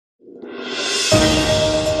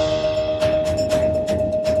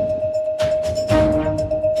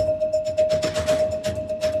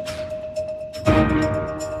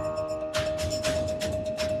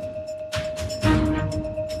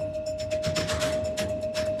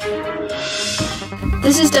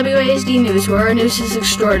This is WASD News, where our news is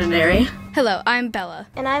extraordinary. Hello, I'm Bella.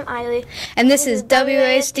 And I'm Eiley. And this is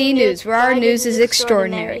WASD News, where our news is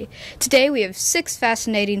extraordinary. Today we have 6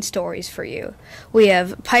 fascinating stories for you. We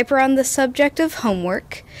have Piper on the subject of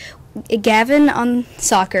homework, Gavin on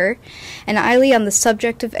soccer, and Eiley on the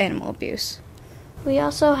subject of animal abuse. We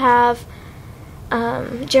also have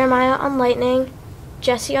Jeremiah on lightning,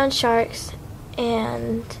 Jesse on sharks,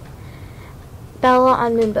 and Bella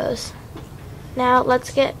on moonbows. Now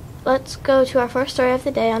let's go to our first story of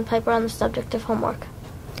the day on Piper on the subject of homework.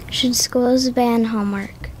 Should schools ban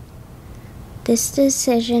homework? This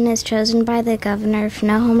decision is chosen by the governor. If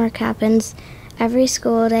no homework happens every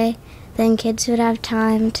school day, then kids would have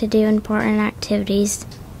time to do important activities.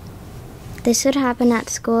 This would happen at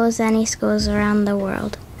schools, any schools around the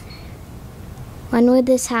world. When would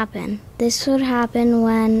this happen? This would happen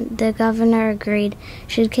when the governor agreed.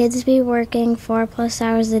 Should kids be working 4+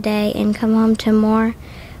 hours a day and come home to more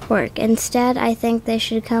work? Instead, I think they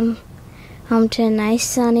should come home to a nice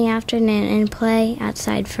sunny afternoon and play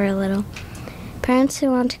outside for a little. Parents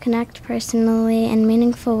who want to connect personally in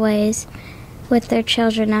meaningful ways with their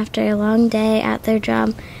children after a long day at their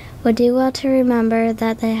job would do well to remember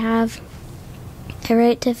that they have a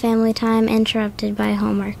right to family time interrupted by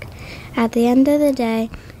homework. At the end of the day,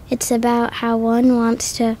 it's about how one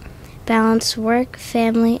wants to balance work,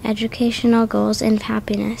 family, educational goals, and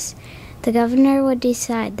happiness. The governor would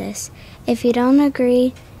decide this. If you don't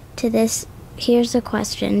agree to this, here's a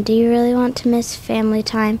question. Do you really want to miss family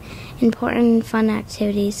time, important and fun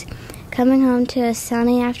activities? Coming home to a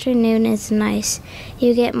sunny afternoon is nice.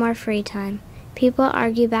 You get more free time. People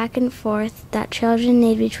argue back and forth that children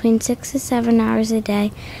need between 6 to 7 hours a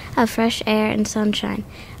day of fresh air and sunshine.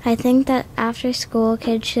 I think that after school,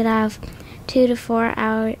 kids should have 2 to 4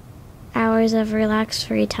 hours of relaxed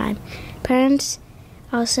free time. Parents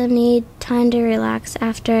also need time to relax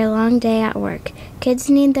after a long day at work. Kids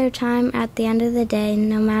need their time at the end of the day,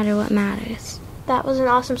 no matter what matters. That was an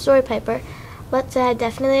awesome story, Piper. Let's say I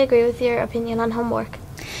definitely agree with your opinion on homework.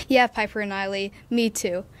 Yeah, Piper and Eiley, me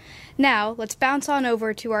too. Now, let's bounce on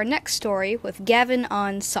over to our next story with Gavin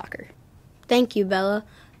on soccer. Thank you, Bella.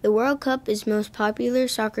 The World Cup is the most popular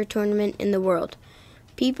soccer tournament in the world.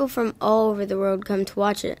 People from all over the world come to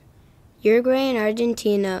watch it. Uruguay and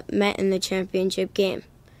Argentina met in the championship game.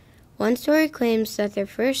 One story claims that their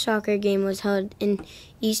first soccer game was held in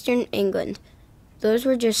eastern England. Those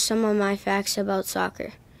were just some of my facts about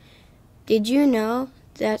soccer. Did you know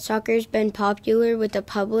that soccer has been popular with the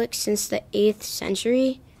public since the 8th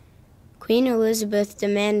century? Queen Elizabeth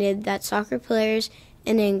demanded that soccer players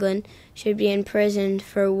in England should be imprisoned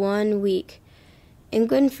for 1 week.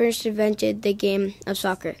 England first invented the game of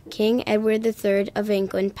soccer. King Edward III of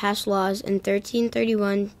England passed laws in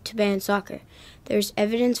 1331 to ban soccer. There's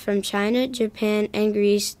evidence from China, Japan, and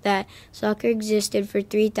Greece that soccer existed for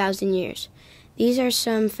 3,000 years. These are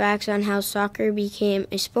some facts on how soccer became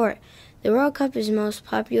a sport. The World Cup is the most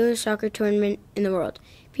popular soccer tournament in the world.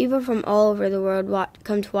 People from all over the world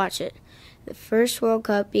come to watch it. The first World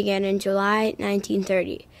Cup began in July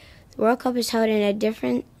 1930. The World Cup is held in a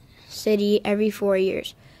different city every 4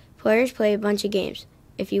 years. Players play a bunch of games.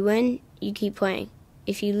 If you win, you keep playing.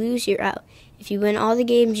 If you lose, you're out. If you win all the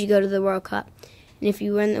games, you go to the World Cup. And if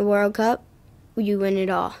you win the World Cup, you win it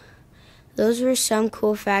all. Those were some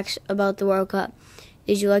cool facts about the World Cup.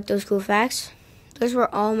 Did you like those cool facts? Those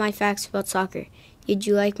were all my facts about soccer. Did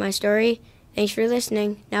you like my story? Thanks for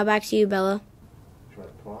listening. Now back to you, Bella. Should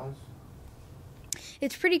I pause?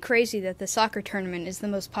 It's pretty crazy that the soccer tournament is the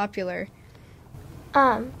most popular.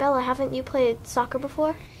 Bella, haven't you played soccer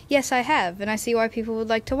before? Yes, I have, and I see why people would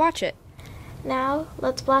like to watch it. Now,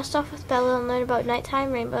 let's blast off with Bella and learn about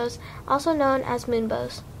nighttime rainbows, also known as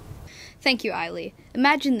moonbows. Thank you, Eiley.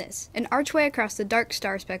 Imagine this, an archway across the dark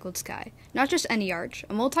star-speckled sky. Not just any arch,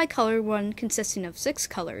 a multicolored one consisting of 6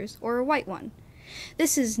 colors, or a white one.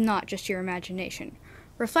 This is not just your imagination.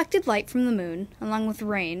 Reflected light from the moon, along with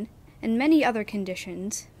rain, and many other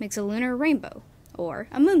conditions, makes a lunar rainbow, or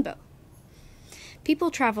a moonbow.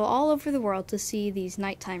 People travel all over the world to see these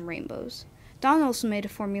nighttime rainbows. Don also made a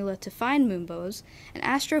formula to find moonbows, and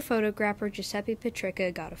astrophotographer Giuseppe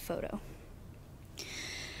Petricca got a photo.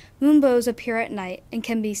 Moonbows appear at night and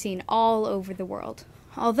can be seen all over the world,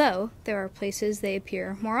 although there are places they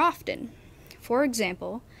appear more often. For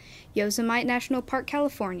example, Yosemite National Park,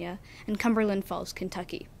 California, and Cumberland Falls,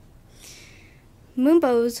 Kentucky.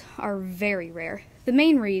 Moonbows are very rare. The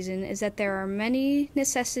main reason is that there are many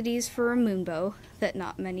necessities for a moonbow that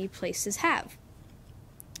not many places have.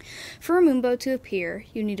 For a moonbow to appear,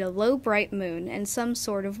 you need a low, bright moon and some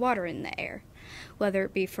sort of water in the air, whether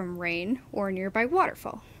it be from rain or a nearby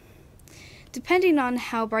waterfall. Depending on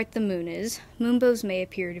how bright the moon is, moonbows may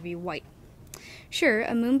appear to be white. Sure,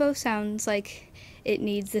 a moonbow sounds like it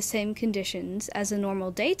needs the same conditions as a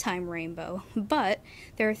normal daytime rainbow, but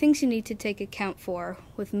there are things you need to take account for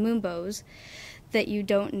with moonbows that you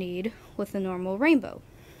don't need with a normal rainbow,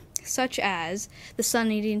 such as the sun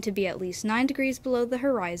needing to be at least 9 degrees below the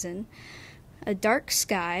horizon, a dark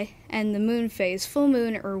sky, and the moon phase full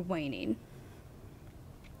moon or waning.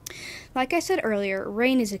 Like I said earlier,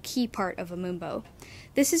 rain is a key part of a moonbow.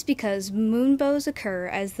 This is because moonbows occur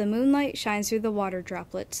as the moonlight shines through the water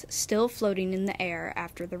droplets still floating in the air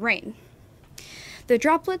after the rain. The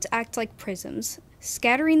droplets act like prisms,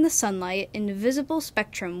 scattering the sunlight in the visible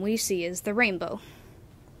spectrum we see as the rainbow.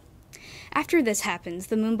 After this happens,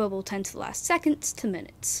 the moonbow will tend to last seconds to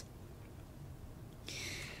minutes.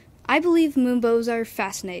 I believe moonbows are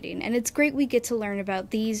fascinating, and it's great we get to learn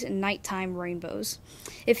about these nighttime rainbows.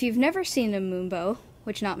 If you've never seen a moonbow,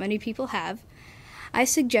 which not many people have, I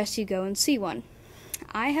suggest you go and see one.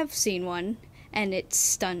 I have seen one, and it's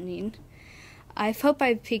stunning. I hope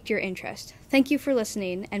I've piqued your interest. Thank you for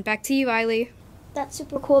listening, and back to you, Eiley. That's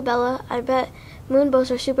super cool, Bella. I bet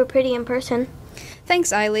moonbows are super pretty in person.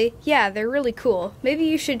 Thanks, Eiley. Yeah, they're really cool. Maybe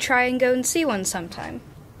you should try and go and see one sometime.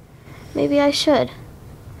 Maybe I should.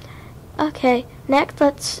 Okay, next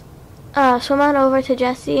let's swim on over to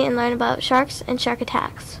Jesse and learn about sharks and shark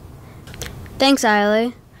attacks. Thanks,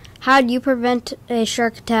 Eiley. How do you prevent a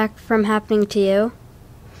shark attack from happening to you?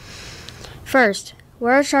 First,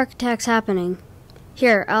 where are shark attacks happening?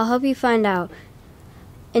 Here, I'll help you find out.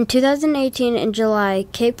 In 2018, in July,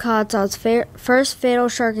 Cape Cod saw its first fatal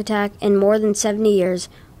shark attack in more than 70 years.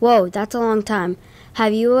 Whoa, that's a long time.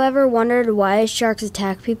 Have you ever wondered why sharks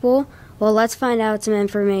attack people? Well, let's find out some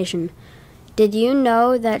information. Did you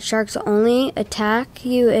know that sharks only attack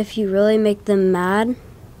you if you really make them mad?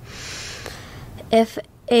 If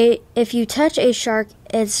you touch a shark,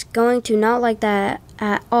 it's going to not like that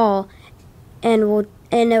at all, and it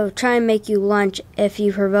will try and make you lunge if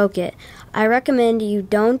you provoke it. I recommend you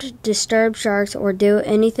don't disturb sharks or do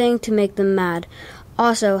anything to make them mad.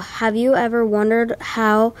 Also, have you ever wondered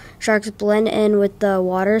how sharks blend in with the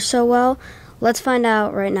water so well? Let's find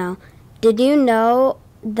out right now. Did you know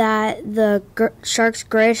that the shark's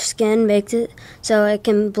grayish skin makes it so it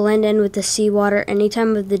can blend in with the seawater any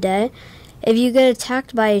time of the day? If you get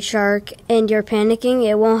attacked by a shark and you're panicking,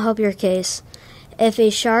 it won't help your case. If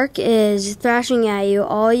a shark is thrashing at you,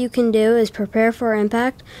 all you can do is prepare for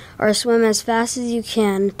impact or swim as fast as you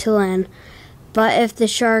can to land. But if the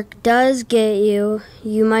shark does get you,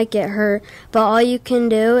 you might get hurt, but all you can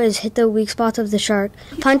do is hit the weak spots of the shark.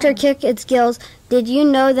 Punch or kick its gills. Did you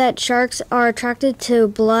know that sharks are attracted to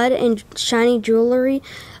blood and shiny jewelry?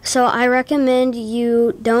 So I recommend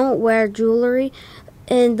you don't wear jewelry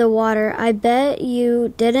in the water. I bet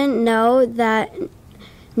you didn't know that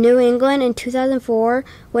New England in 2004,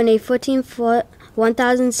 when a 14-foot,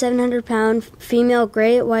 1,700-pound female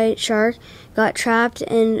great white shark got trapped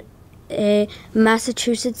in a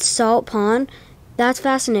Massachusetts salt pond. That's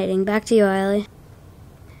fascinating. Back to you, Eiley.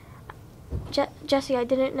 Jesse, I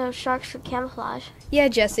didn't know sharks could camouflage. Yeah,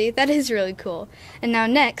 Jesse, that is really cool. And now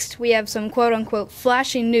next, we have some quote-unquote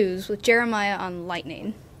flashing news with Jeremiah on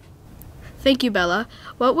lightning. Thank you, Bella.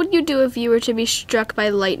 What would you do if you were to be struck by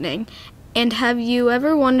lightning? And have you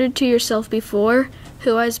ever wondered to yourself before,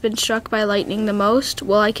 who has been struck by lightning the most?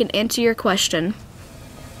 Well, I can answer your question.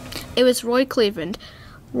 It was Roy Cleveland.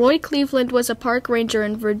 Roy Cleveland was a park ranger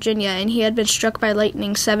in Virginia, and he had been struck by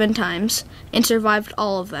lightning 7 times and survived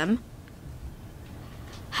all of them.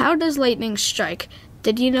 How does lightning strike?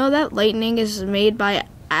 Did you know that lightning is made by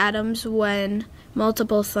atoms when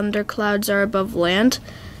multiple thunderclouds are above land?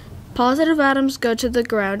 Positive atoms go to the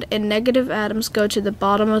ground, and negative atoms go to the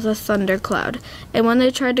bottom of the thundercloud. And when they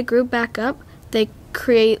try to group back up, they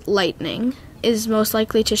create lightning. It is most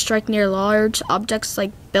likely to strike near large objects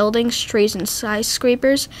like buildings, trees, and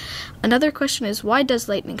skyscrapers. Another question is, why does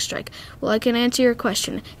lightning strike? Well, I can answer your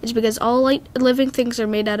question. It's because all living things are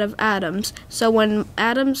made out of atoms. So when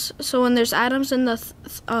there's atoms in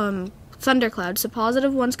the thunderclouds, the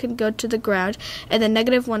positive ones can go to the ground, and the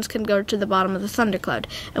negative ones can go to the bottom of the thundercloud.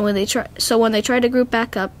 And when they try to group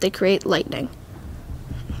back up, they create lightning.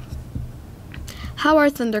 How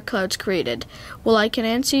are thunderclouds created? Well, I can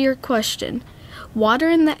answer your question. Water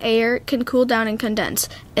in the air can cool down and condense,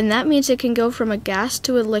 and that means it can go from a gas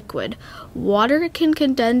to a liquid. Water can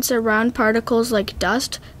condense around particles like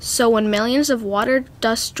dust, so when millions of water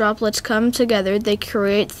dust droplets come together, they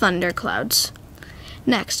create thunderclouds.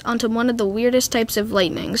 Next, onto one of the weirdest types of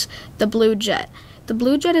lightnings, the blue jet. The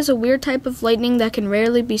blue jet is a weird type of lightning that can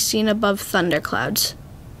rarely be seen above thunderclouds.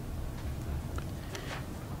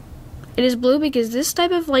 It is blue because this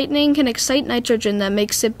type of lightning can excite nitrogen that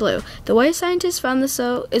makes it blue. The way scientists found this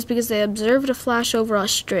out is because they observed a flash over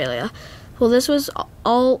Australia. Well, this was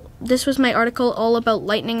my article all about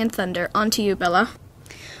lightning and thunder. On to you, Bella.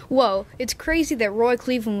 Whoa, it's crazy that Roy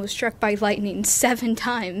Cleveland was struck by lightning 7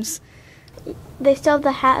 times. They still have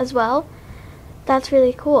the hat as well. That's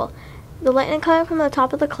really cool. The lightning coming from the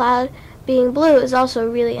top of the cloud being blue is also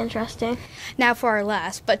really interesting. Now for our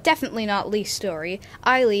last, but definitely not least story,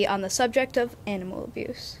 Eiley on the subject of animal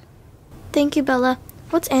abuse. Thank you, Bella.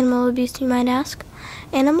 What's animal abuse, you might ask?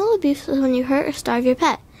 Animal abuse is when you hurt or starve your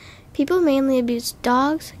pet. People mainly abuse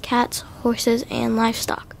dogs, cats, horses, and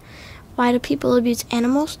livestock. Why do people abuse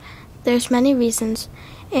animals? There's many reasons.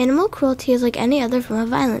 Animal cruelty is like any other form of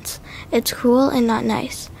violence. It's cruel and not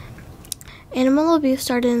nice. Animal abuse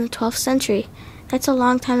started in the 12th century. That's a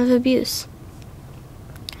long time of abuse.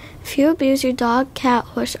 If you abuse your dog, cat,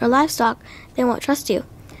 horse, or livestock, they won't trust you.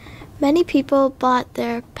 Many people bought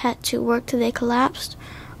their pet to work till they collapsed,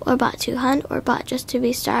 or bought to hunt, or bought just to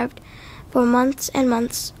be starved for months and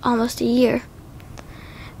months, almost a year.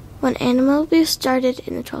 When animal abuse started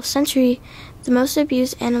in the 12th century, the most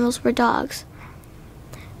abused animals were dogs.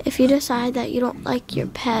 If you decide that you don't like your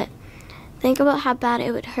pet, think about how bad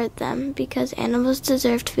it would hurt them, because animals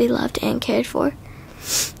deserve to be loved and cared for.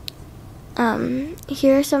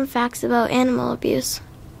 Here are some facts about animal abuse.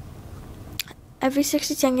 Every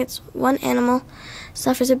 60 seconds, one animal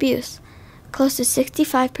suffers abuse. Close to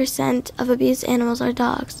 65% of abused animals are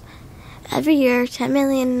dogs. Every year, 10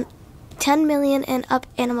 million and up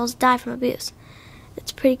animals die from abuse.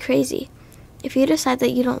 It's pretty crazy. If you decide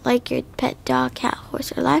that you don't like your pet dog, cat,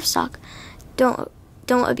 horse, or livestock, don't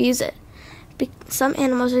abuse it. Some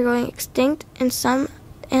animals are going extinct, and some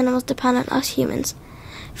animals depend on us humans.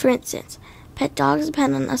 For instance, pet dogs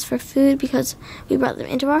depend on us for food because we brought them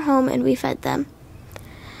into our home and we fed them.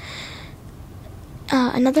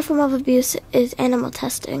 Another form of abuse is animal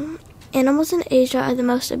testing. Animals in Asia are the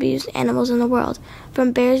most abused animals in the world,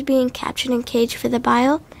 from bears being captured and caged for their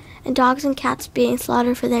bile, and dogs and cats being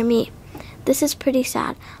slaughtered for their meat. This is pretty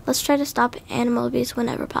sad. Let's try to stop animal abuse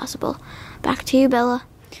whenever possible. Back to you, Bella.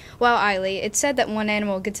 Wow, Eiley, it's said that one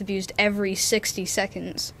animal gets abused every 60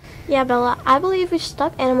 seconds. Yeah, Bella, I believe we should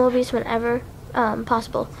stop animal abuse whenever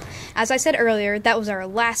possible. As I said earlier, that was our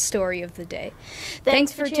last story of the day.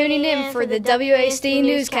 Thanks for tuning in for the WASD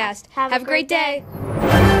Newscast. Have a great day.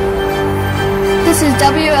 This is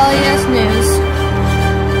WLES News.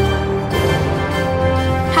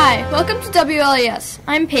 Hi, welcome to WLES.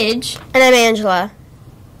 I'm Paige. And I'm Angela.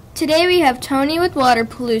 Today we have Tony with water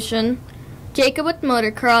pollution, Jacob with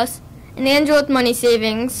motocross, and Angela with money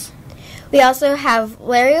savings. We also have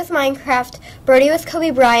Larry with Minecraft, Brody with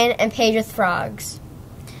Kobe Bryant, and Paige with frogs.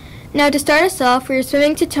 Now to start us off, we are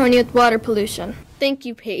swimming to Tony with water pollution. Thank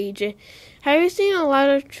you, Paige. Have you seen a lot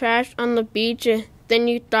of trash on the beach? Then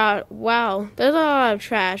you thought, wow, there's a lot of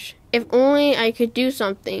trash. If only I could do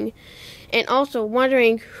something. And also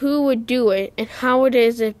wondering who would do it and how it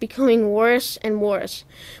is becoming worse and worse.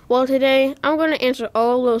 Well, today I'm going to answer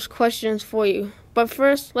all those questions for you. But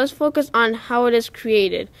first, let's focus on how it is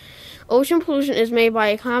created. Ocean pollution is made by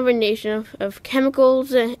a combination of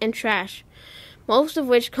chemicals and trash, most of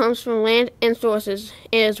which comes from land and sources,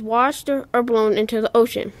 and is washed or blown into the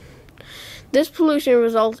ocean. This pollution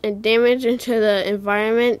results in damage to the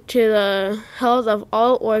environment, to the health of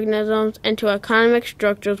all organisms, and to economic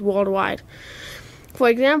structures worldwide. For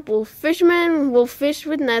example, fishermen will fish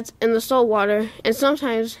with nets in the salt water, and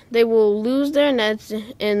sometimes they will lose their nets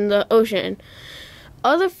in the ocean.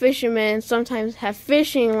 Other fishermen sometimes have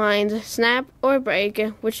fishing lines snap or break,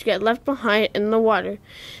 which get left behind in the water,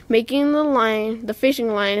 making the fishing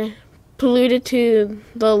line, polluted to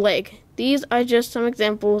the lake. These are just some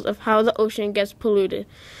examples of how the ocean gets polluted.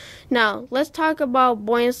 Now, let's talk about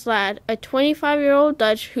Boyan Slat, a 25-year-old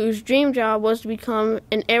Dutch whose dream job was to become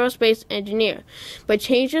an aerospace engineer, but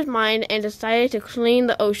changed his mind and decided to clean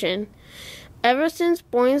the ocean. Ever since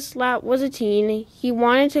Boyan Slat was a teen, he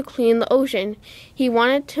wanted to clean the ocean. He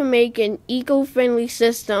wanted to make an eco-friendly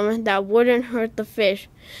system that wouldn't hurt the fish.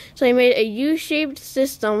 So he made a U-shaped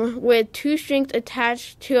system with 2 strings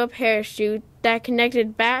attached to a parachute that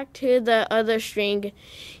connected back to the other string.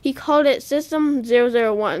 He called it System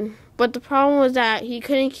 001, but the problem was that he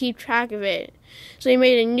couldn't keep track of it. So he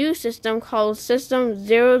made a new system called System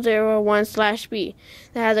 001/B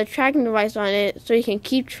that has a tracking device on it so he can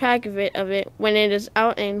keep track of it when it is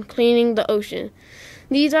out and cleaning the ocean.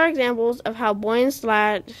 These are examples of how buoy and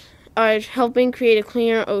slats are helping create a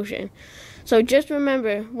cleaner ocean. So just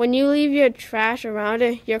remember, when you leave your trash around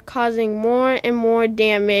it, you're causing more and more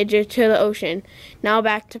damage to the ocean. Now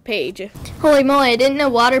back to Paige. Holy moly, I didn't know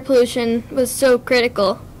water pollution was so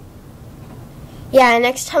critical. Yeah,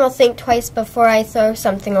 next time I'll think twice before I throw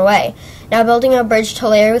something away. Now building a bridge to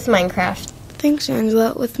layer with Minecraft. Thanks,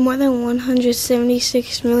 Angela. With more than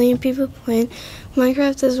 176 million people playing,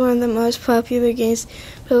 Minecraft is one of the most popular games,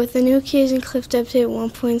 but with the new Keys and Cliff update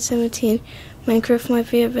 1.17, Minecraft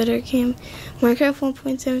might be a better game. Minecraft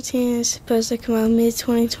 1.17 is supposed to come out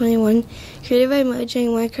mid-2021. Created by Mojang,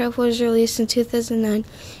 Minecraft was released in 2009.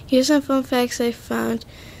 Here's some fun facts I found.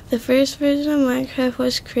 The first version of Minecraft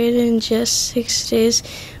was created in just 6 days.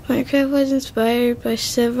 Minecraft was inspired by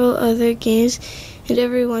several other games, and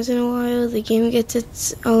every once in a while the game gets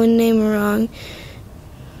its own name wrong.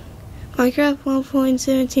 Minecraft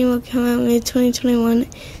 1.17 will come out mid-2021.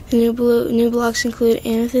 The new blocks include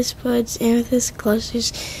amethyst buds, amethyst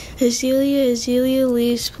clusters, azalea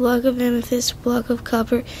leaves, block of amethyst, block of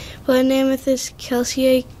copper, blood amethyst,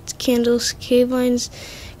 calcite candles, cave vines,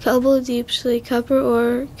 cobble deep slate, copper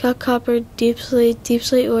ore, copper deep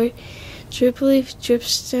slate ore, drip leaf,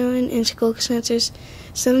 dripstone, and skulk sensors.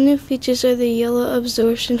 Some new features are the yellow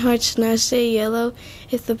absorption hearts now stay yellow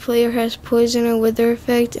if the player has poison or wither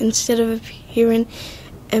effect instead of appearing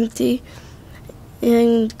empty,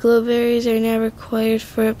 and glowberries are now required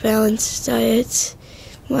for a balanced diet.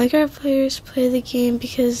 Minecraft players play the game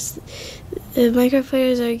because Minecraft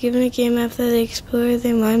players are given a game after they explore,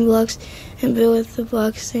 they mine blocks, and build with the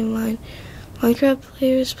blocks they mine. Minecraft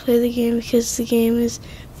players play the game because the game is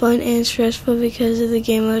fun and stressful because of the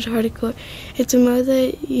game mode hardcore. It's a mode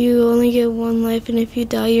that you only get one life, and if you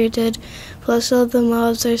die, you're dead. Plus, all the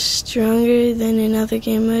mobs are stronger than in other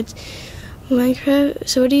game modes. Minecraft.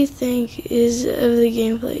 So, what do you think is of the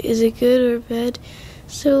gameplay? Is it good or bad?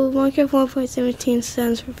 So, Minecraft 1.17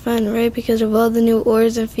 stands for fun, right? Because of all the new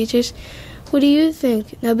ores and features. What do you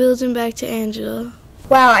think? Now, building back to Angela.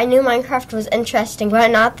 Wow, I knew Minecraft was interesting, but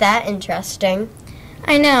not that interesting.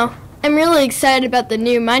 I know. I'm really excited about the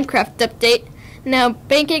new Minecraft update. Now,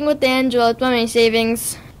 banking with Angela with money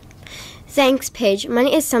savings. Thanks, Paige.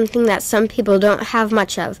 Money is something that some people don't have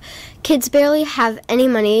much of. Kids barely have any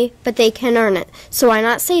money, but they can earn it, so why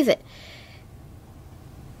not save it?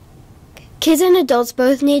 Kids and adults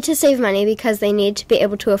both need to save money because they need to be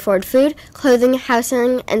able to afford food, clothing,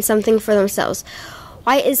 housing, and something for themselves.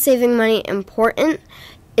 Why is saving money important?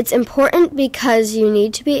 It's important because you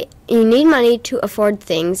need money to afford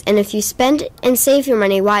things, and if you spend and save your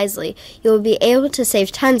money wisely, you'll be able to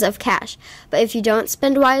save tons of cash. But if you don't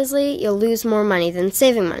spend wisely, you'll lose more money than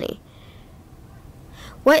saving money.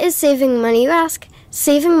 What is saving money, you ask?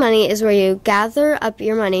 Saving money is where you gather up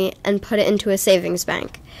your money and put it into a savings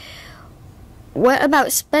bank. What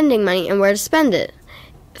about spending money and where to spend it?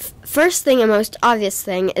 First thing and most obvious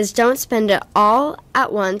thing is don't spend it all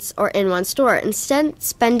at once or in one store. Instead,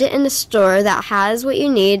 spend it in a store that has what you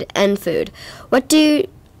need and food. When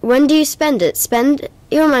do you spend it? Spend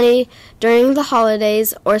your money during the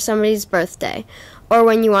holidays or somebody's birthday, or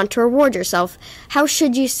when you want to reward yourself. How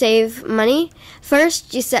should you save money?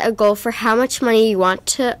 First, you set a goal for how much money you want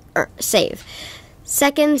to save.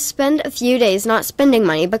 Second, spend a few days not spending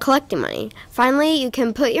money, but collecting money. Finally, you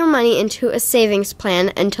can put your money into a savings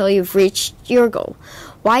plan until you've reached your goal.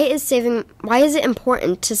 Why is it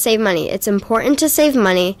important to save money? It's important to save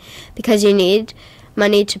money because you need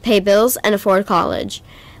money to pay bills and afford college.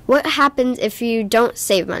 What happens if you don't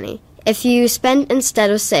save money? If you spend instead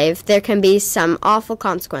of save, there can be some awful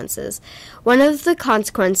consequences. One of the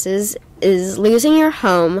consequences is losing your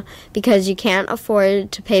home because you can't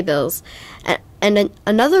afford to pay bills. And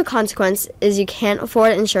another consequence is you can't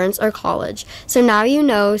afford insurance or college. So now you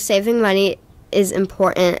know saving money is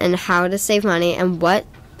important and how to save money and what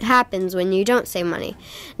happens when you don't save money.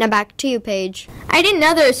 Now back to you, Paige. I didn't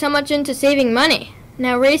know there was so much into saving money.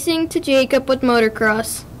 Now racing to Jacob with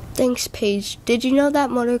motocross. Thanks, Paige. Did you know that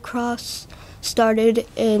motocross started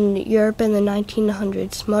in Europe in the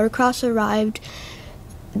 1900s? Motocross arrived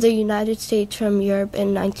the United States from Europe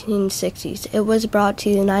in 1960s. It was brought to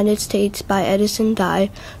the United States by Edison Dye,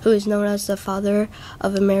 who is known as the father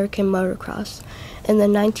of American motocross. In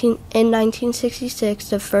 1966,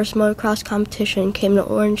 the first motocross competition came to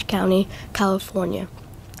Orange County, California.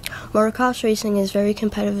 Motocross racing is a very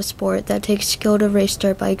competitive sport that takes skill to race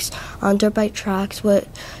dirt bikes on dirt bike tracks with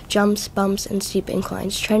jumps, bumps, and steep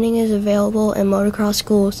inclines. Training is available in motocross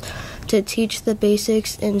schools to teach the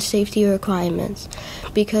basics and safety requirements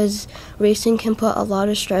because racing can put a lot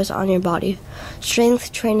of stress on your body.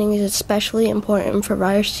 Strength training is especially important for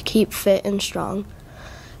riders to keep fit and strong.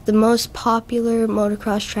 The most popular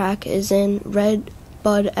motocross track is in Red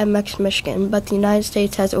Bud MX, Michigan, but the United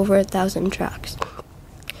States has over 1,000 tracks.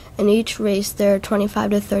 In each race, there are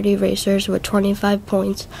 25 to 30 racers with 25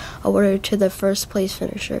 points awarded to the first place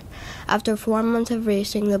finisher. After 4 months of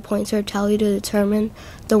racing, the points are tallied to determine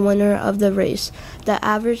the winner of the race. The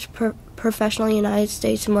average professional United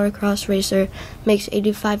States motocross racer makes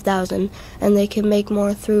 $85,000, and they can make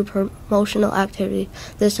more through promotional activity.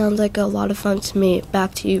 This sounds like a lot of fun to me.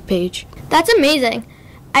 Back to you, Paige. That's amazing.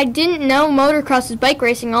 I didn't know motocross is bike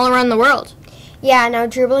racing all around the world. Yeah, now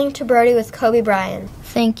dribbling to Brody with Kobe Bryant.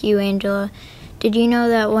 Thank you, Angela. Did you know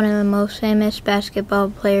that one of the most famous basketball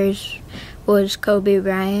players was Kobe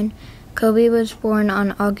Bryant? Kobe was born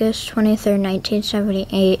on August 23,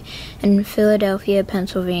 1978 in Philadelphia,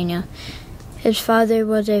 Pennsylvania. His father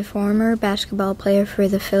was a former basketball player for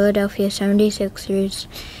the Philadelphia 76ers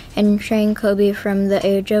and trained Kobe from the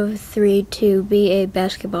age of 3 to be a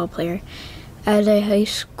basketball player. As a high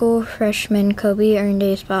school freshman, Kobe earned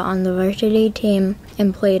a spot on the varsity team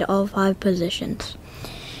and played all 5 positions.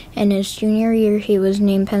 In his junior year, he was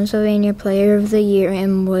named Pennsylvania Player of the Year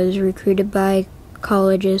and was recruited by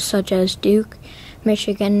colleges such as Duke,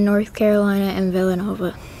 Michigan, North Carolina, and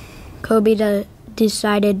Villanova. Kobe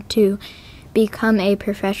decided to become a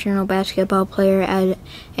professional basketball player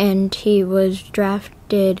and he was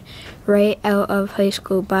drafted right out of high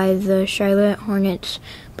school by the Charlotte Hornets,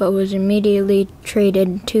 but was immediately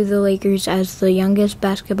traded to the Lakers as the youngest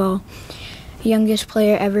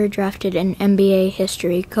player ever drafted in NBA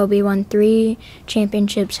history. Kobe won 3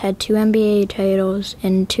 championships, had 2 NBA titles,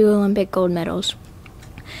 and 2 Olympic gold medals.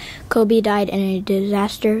 Kobe died in a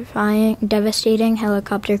devastating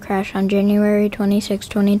helicopter crash on January 26,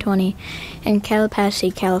 2020 in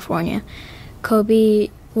Calabasas, California. Kobe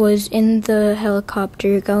was in the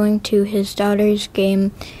helicopter going to his daughter's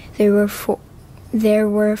game. There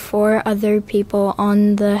were 4 other people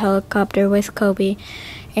on the helicopter with Kobe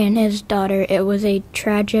and his daughter. It was a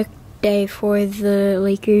tragic day for the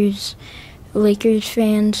Lakers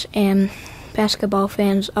fans and basketball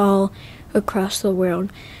fans all across the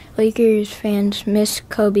world. Lakers fans miss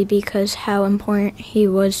Kobe because how important he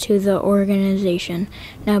was to the organization.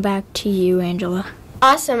 Now back to you, Angela.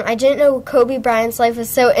 Awesome. I didn't know Kobe Bryant's life was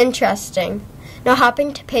so interesting. Now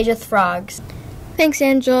hopping to Paige with frogs. Thanks,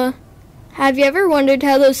 Angela. Have you ever wondered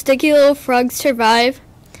how those sticky little frogs survive?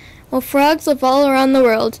 Well, frogs live all around the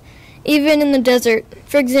world, even in the desert.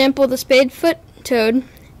 For example, the spadefoot toad,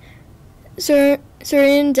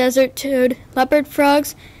 Syrian desert toad, leopard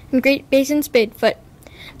frogs, and Great Basin spadefoot.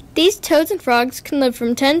 These toads and frogs can live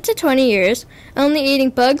from 10 to 20 years, only eating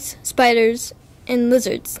bugs, spiders, and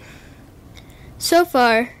lizards. So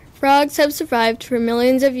far, frogs have survived for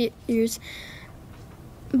millions of years.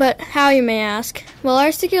 But how, you may ask? Well,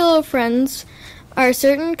 our sticky little friends are a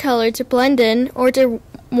certain color to blend in or to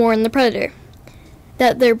warn the predator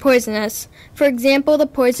that they're poisonous. For example, the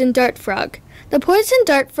poison dart frog. The poison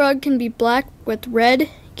dart frog can be black with red,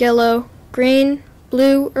 yellow, green,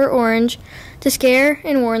 blue, or orange to scare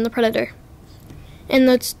and warn the predator. And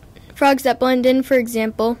those frogs that blend in, for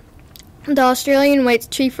example, the Australian white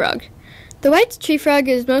tree frog. The white tree frog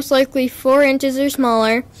is most likely 4 inches or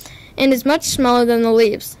smaller and is much smaller than the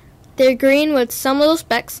leaves. They're green with some little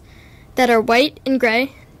specks that are white and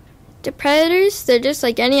gray. To predators, they're just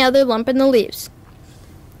like any other lump in the leaves.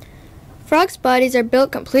 Frogs' bodies are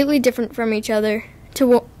built completely different from each other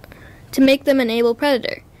to make them an able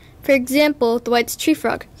predator. For example, the white tree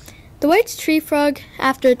frog. The white tree frog,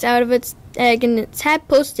 after it's out of its egg in its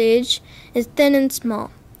tadpole stage, is thin and small.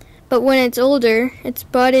 But when it's older, its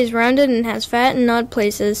body is rounded and has fat in odd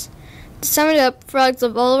places. To sum it up, frogs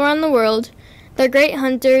live all around the world. They're great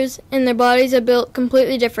hunters, and their bodies are built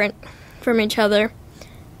completely different from each other.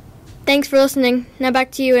 Thanks for listening. Now back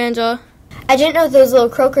to you, Angela. I didn't know those little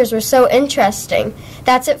croakers were so interesting.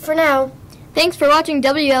 That's it for now. Thanks for watching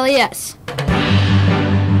WLES.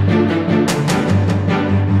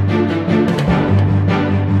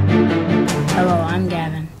 Hello, I'm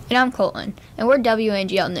Gavin. And I'm Colton, and we're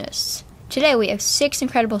WNGL News. Today we have 6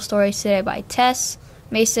 incredible stories today by Tess,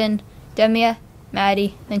 Mason, Demia,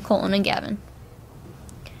 Maddie, then Colton and Gavin.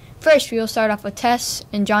 First, we will start off with Tess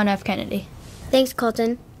and John F. Kennedy. Thanks,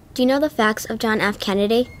 Colton. Do you know the facts of John F.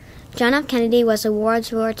 Kennedy? John F. Kennedy was a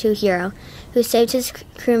World War II hero who saved his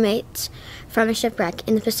crewmates from a shipwreck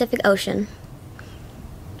in the Pacific Ocean.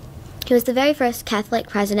 He was the very first Catholic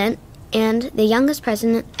president and the youngest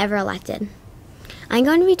president ever elected. I'm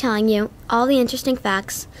going to be telling you all the interesting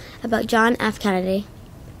facts about John F. Kennedy.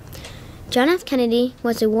 John F. Kennedy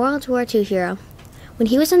was a World War II hero. When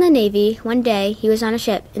he was in the Navy, one day he was on a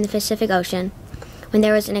ship in the Pacific Ocean when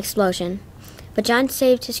there was an explosion. But John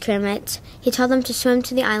saved his crewmates. He told them to swim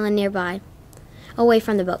to the island nearby, away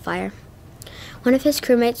from the boat fire. One of his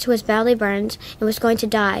crewmates was badly burned and was going to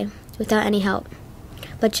die without any help.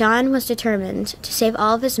 But John was determined to save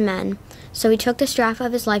all of his men, so he took the strap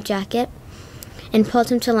of his life jacket and pulled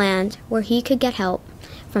him to land where he could get help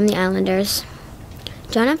from the islanders.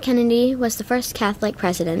 John F. Kennedy was the first Catholic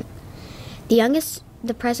president.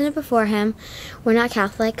 The president before him were not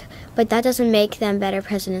Catholic, but that doesn't make them better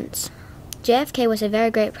presidents. JFK was a very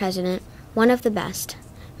great president, one of the best.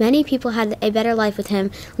 Many people had a better life with him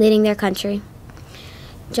leading their country.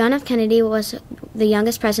 John F. Kennedy was the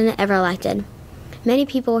youngest president ever elected. Many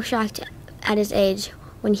people were shocked at his age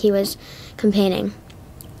when he was campaigning.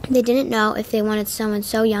 They didn't know if they wanted someone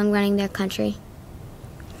so young running their country.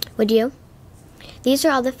 Would you? These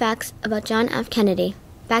are all the facts about John F. Kennedy.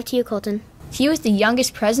 Back to you, Colton. He was the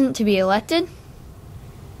youngest president to be elected?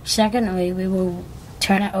 Secondly, we will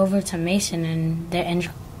turn it over to Mason and the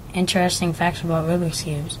interesting facts about Rubik's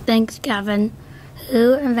Cubes. Thanks, Gavin.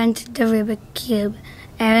 Who invented the Rubik's Cube?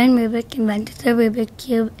 Aaron Rubik invented the Rubik's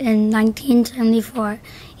Cube in 1974.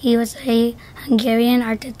 He was a Hungarian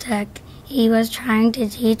architect. He was trying to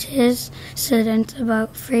teach his students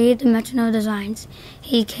about three-dimensional designs.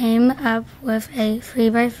 He came up with a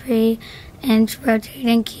 3x3-inch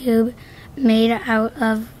rotating cube made out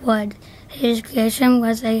of wood. His creation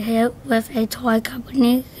was a hit with a toy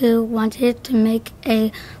company who wanted to make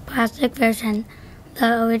a plastic version.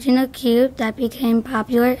 The original cube that became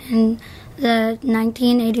popular in the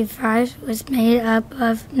 1985 was made up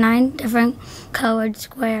of 9 different colored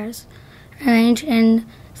squares arranged in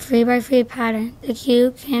 3x3 pattern. The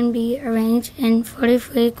cube can be arranged in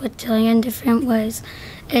 43 quintillion different ways.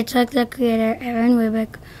 It took the creator, Aaron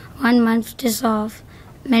Rubik, 1 month to solve.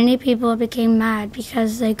 Many people became mad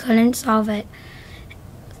because they couldn't solve it.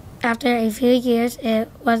 After a few years, it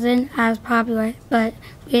wasn't as popular, but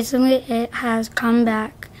recently it has come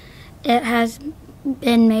back. It has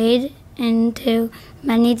been made into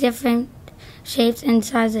many different shapes and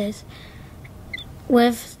sizes.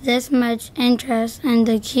 With this much interest in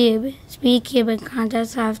the cube, speed cubing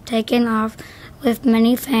contests have taken off with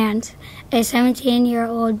many fans. A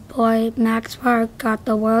 17-year-old boy, Max Park, got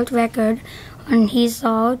the world record when he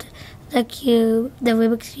solved the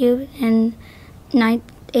Rubik's Cube in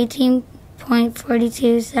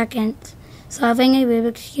 18.42 seconds. Solving a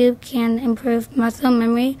Rubik's Cube can improve muscle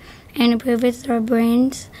memory and improves their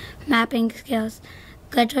brain's mapping skills.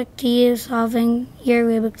 Good luck to you solving your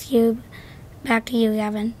Rubik's Cube. Back to you,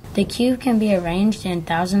 Gavin. The cube can be arranged in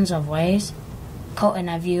thousands of ways. Colton,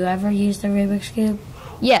 have you ever used the Rubik's Cube?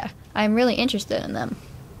 Yeah, I'm really interested in them.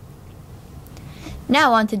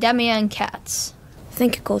 Now on to Demi and cats.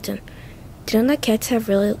 Thank you, Colton. Do you know that cats have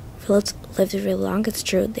lived really long? It's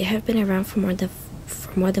true. They have been around for more than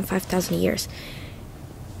 5,000 years.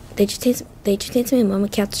 De hecho mi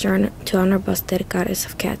mamá cats to honor Boston goddess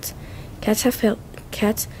of cats. Cats have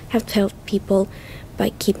helped people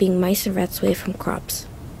by keeping mice and rats away from crops.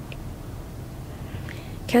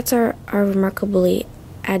 Cats are remarkably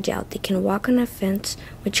agile. They can walk on a fence,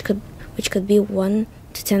 which could be 1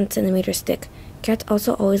 to 10 centimeters thick. Cats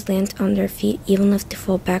also always land on their feet, even if they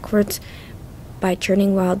fall backwards by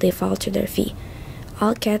turning while they fall to their feet.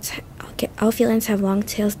 All felines have long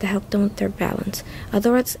tails to help them with their balance.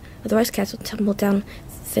 Otherwise cats will tumble down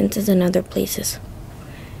fences and other places.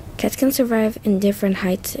 Cats can survive in different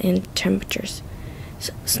heights and temperatures.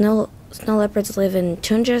 Snow leopards live in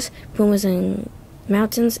tundras, pumas in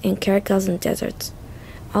mountains, and caracals in deserts.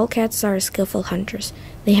 All cats are skillful hunters.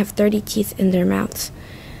 They have 30 teeth in their mouths.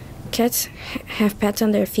 Cats have pads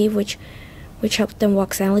on their feet which help them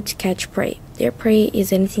walk silently to catch prey. Their prey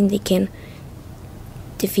is anything they can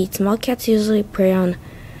defeat. Small cats usually prey on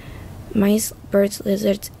mice, birds,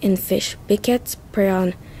 lizards, and fish. Big cats prey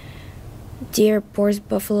on deer, boars,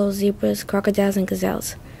 buffaloes, zebras, crocodiles, and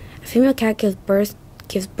gazelles. A female cat gives birth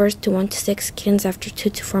to 1 to 6 kittens after 2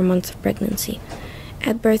 to 4 months of pregnancy.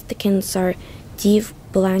 At birth, the kittens are deaf,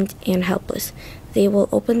 blind, and helpless. They will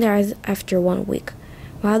open their eyes after 1 week.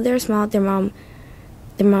 While they're small, their mom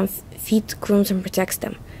feeds, grooms, and protects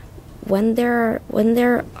them. When they are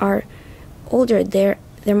older, their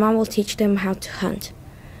mom will teach them how to hunt.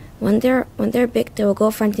 When they're big, they will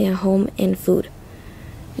go finding a home and food.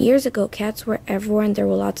 Years ago, cats were everywhere and there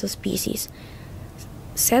were lots of species.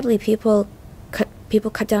 Sadly, people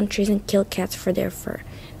cut down trees and killed cats for their fur.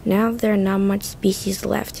 Now there are not much species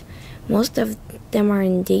left. Most of them are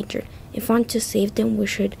endangered. If we want to save them, we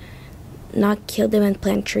should not kill them and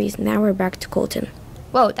plant trees. Now we're back to Colton.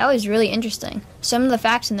 Whoa, that was really interesting. Some of the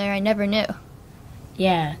facts in there I never knew.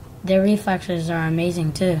 Yeah, their reflexes are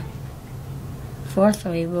amazing too.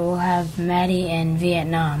 Fourthly, we will have Maddie in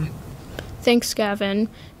Vietnam. Thanks, Gavin.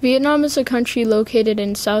 Vietnam is a country located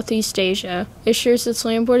in Southeast Asia. It shares its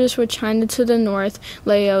land borders with China to the north,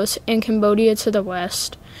 Laos, and Cambodia to the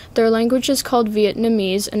west. Their language is called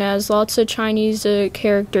Vietnamese and has lots of Chinese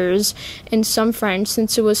characters and some French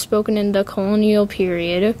since it was spoken in the colonial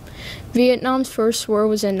period. Vietnam's first war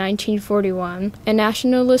was in 1941. A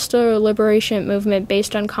nationalist liberation movement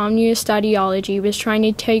based on communist ideology was trying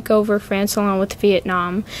to take over France along with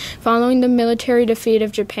Vietnam. Following the military defeat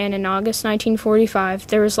of Japan in August 1945,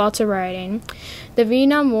 there was lots of rioting. The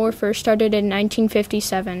Vietnam War first started in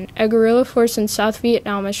 1957. A guerrilla force in South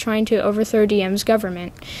Vietnam was trying to overthrow Diem's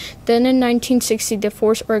government. Then in 1960, the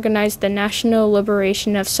force organized the National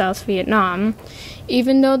Liberation of South Vietnam.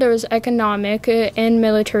 Even though there was economic and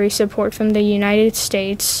military support from the United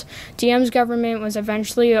States, Diem's government was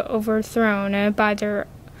eventually overthrown by their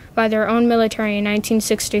own military in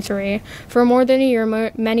 1963. For more than a year,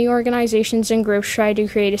 many organizations and groups tried to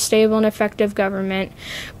create a stable and effective government,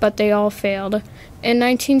 but they all failed. In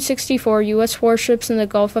 1964, U.S. warships in the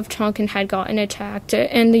Gulf of Tonkin had gotten attacked,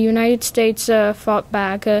 and the United States fought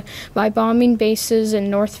back by bombing bases in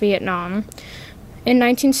North Vietnam. In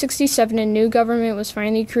 1967, a new government was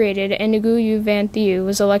finally created, and Nguyen Van Thieu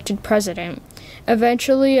was elected president.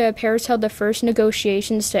 Eventually, Paris held the first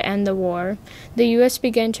negotiations to end the war. The U.S.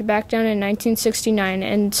 began to back down in 1969,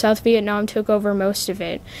 and South Vietnam took over most of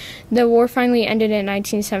it. The war finally ended in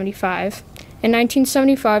 1975. In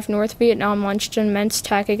 1975, North Vietnam launched an immense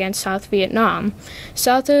attack against South Vietnam.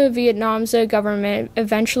 South Vietnam's government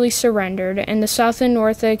eventually surrendered, and the South and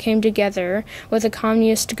North came together with a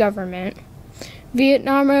communist government.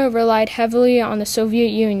 Vietnam relied heavily on the Soviet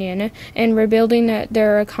Union in rebuilding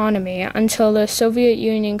their economy until the Soviet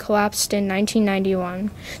Union collapsed in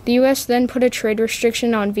 1991. The U.S. then put a trade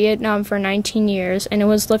restriction on Vietnam for 19 years, and it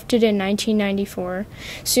was lifted in 1994.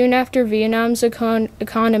 Soon after, Vietnam's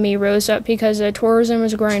economy rose up because tourism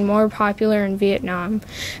was growing more popular in Vietnam.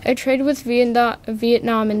 A trade with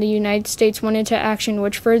Vietnam and the United States went into action,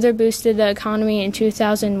 which further boosted the economy in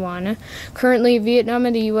 2001. Currently, Vietnam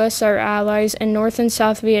and the U.S. are allies, and North and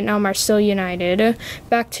South Vietnam are still united.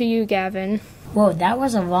 Back to you, Gavin. Whoa, that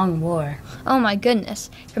was a long war. Oh my goodness.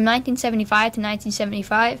 From 1975 to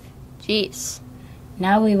 1975? Jeez.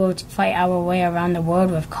 Now we will fight our way around the world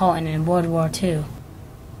with Colton in World War II.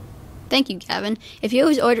 Thank you, Gavin. If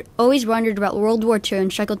you always wondered about World War II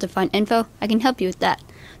and struggled to find info, I can help you with that.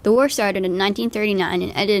 The war started in 1939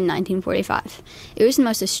 and ended in 1945. It was the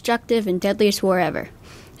most destructive and deadliest war ever.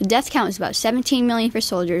 The death count was about 17 million for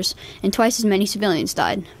soldiers, and twice as many civilians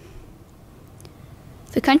died.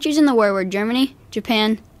 The countries in the war were Germany,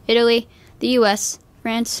 Japan, Italy, the US,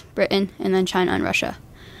 France, Britain, and then China and Russia.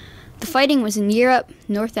 The fighting was in Europe,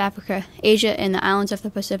 North Africa, Asia, and the islands of the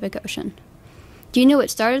Pacific Ocean. Do you know what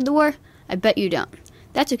started the war? I bet you don't.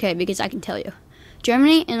 That's okay, because I can tell you.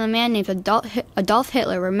 Germany and a man named Adolf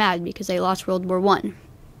Hitler were mad because they lost World War I.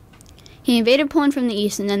 He invaded Poland from the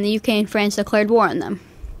east, and then the UK and France declared war on them.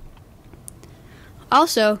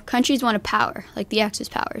 Also, countries wanted power, like the Axis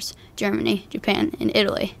powers, Germany, Japan, and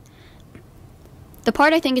Italy. The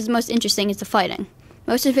part I think is most interesting is the fighting.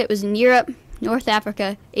 Most of it was in Europe, North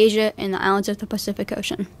Africa, Asia, and the islands of the Pacific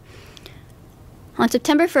Ocean. On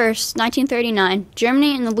September 1st, 1939,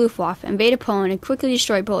 Germany and the Luftwaffe invaded Poland and quickly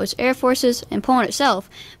destroyed Polish air forces and Poland itself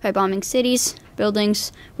by bombing cities,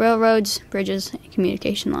 buildings, railroads, bridges, and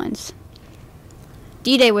communication lines.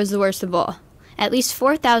 D-Day was the worst of all. At least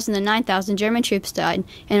 4,000 to 9,000 German troops died,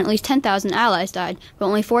 and at least 10,000 Allies died, but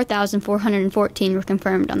only 4,414 were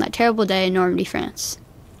confirmed on that terrible day in Normandy, France.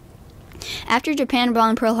 After Japan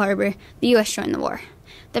bombed Pearl Harbor, the U.S. joined the war.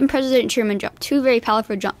 Then President Truman dropped two very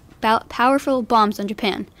powerful bombs on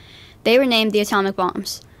Japan. They were named the atomic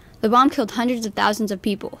bombs. The bomb killed hundreds of thousands of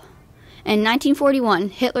people. In 1941,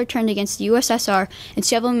 Hitler turned against the USSR and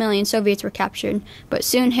several million Soviets were captured, but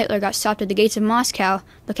soon Hitler got stopped at the gates of Moscow,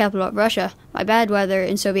 the capital of Russia, by bad weather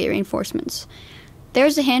and Soviet reinforcements.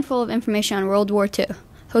 There's a handful of information on World War II.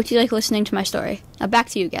 Hope you like listening to my story. Now back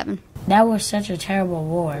to you, Gavin. That was such a terrible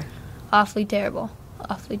war. Awfully terrible.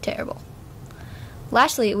 Awfully terrible.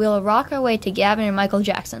 Lastly, we'll rock our way to Gavin and Michael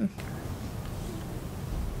Jackson.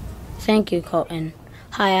 Thank you, Colton.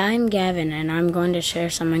 Hi, I'm Gavin, and I'm going to share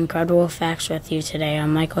some incredible facts with you today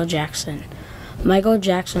on Michael Jackson. Michael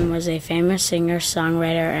Jackson was a famous singer,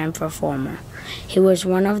 songwriter, and performer. He was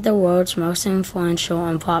one of the world's most influential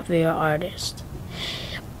and popular artists.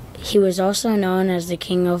 He was also known as the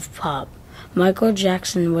King of Pop. Michael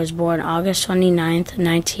Jackson was born August 29,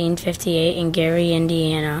 1958 in Gary,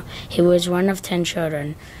 Indiana. He was one of 10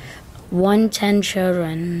 children.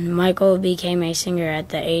 Michael became a singer at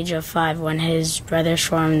the age of 5 when his brothers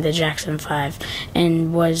formed the Jackson 5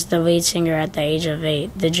 and was the lead singer at the age of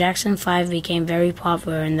 8. The Jackson 5 became very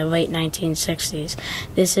popular in the late 1960s.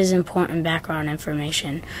 This is important background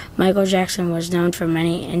information. Michael Jackson was known for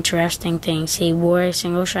many interesting things. He wore a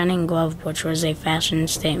single shining glove, which was a fashion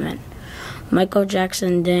statement. Michael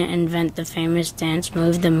Jackson didn't invent the famous dance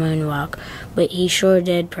move, the moonwalk, but he sure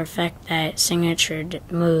did perfect that signature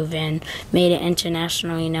move and made it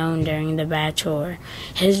internationally known during the Bad Tour.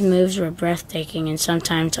 His moves were breathtaking and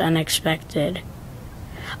sometimes unexpected.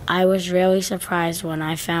 I was really surprised when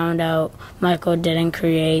I found out Michael didn't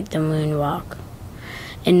create the moonwalk.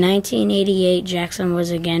 In 1988, Jackson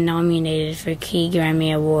was again nominated for key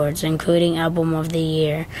Grammy Awards, including Album of the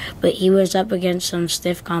Year, but he was up against some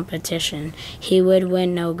stiff competition. He would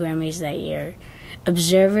win no Grammys that year.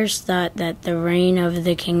 Observers thought that the reign of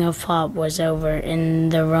the King of Pop was over in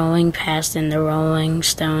the Rolling Past in the Rolling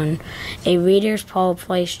Stone. A reader's poll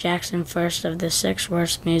placed Jackson first of the 6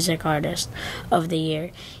 worst music artists of the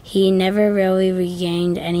year. He never really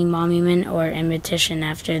regained any monument or imitation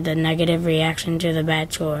after the negative reaction to the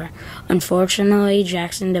Bad Tour. Unfortunately,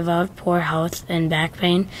 Jackson developed poor health and back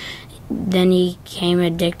pain. Then he became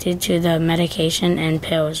addicted to the medication and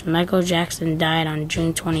pills. Michael Jackson died on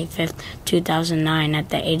June 25, 2009 at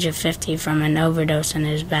the age of 50 from an overdose in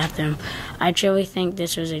his bathroom. I truly think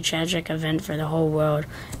this was a tragic event for the whole world.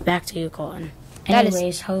 Back to you, Colton.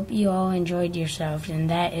 Anyways, hope you all enjoyed yourselves, and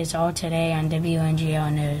that is all today on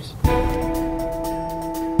WNGL News.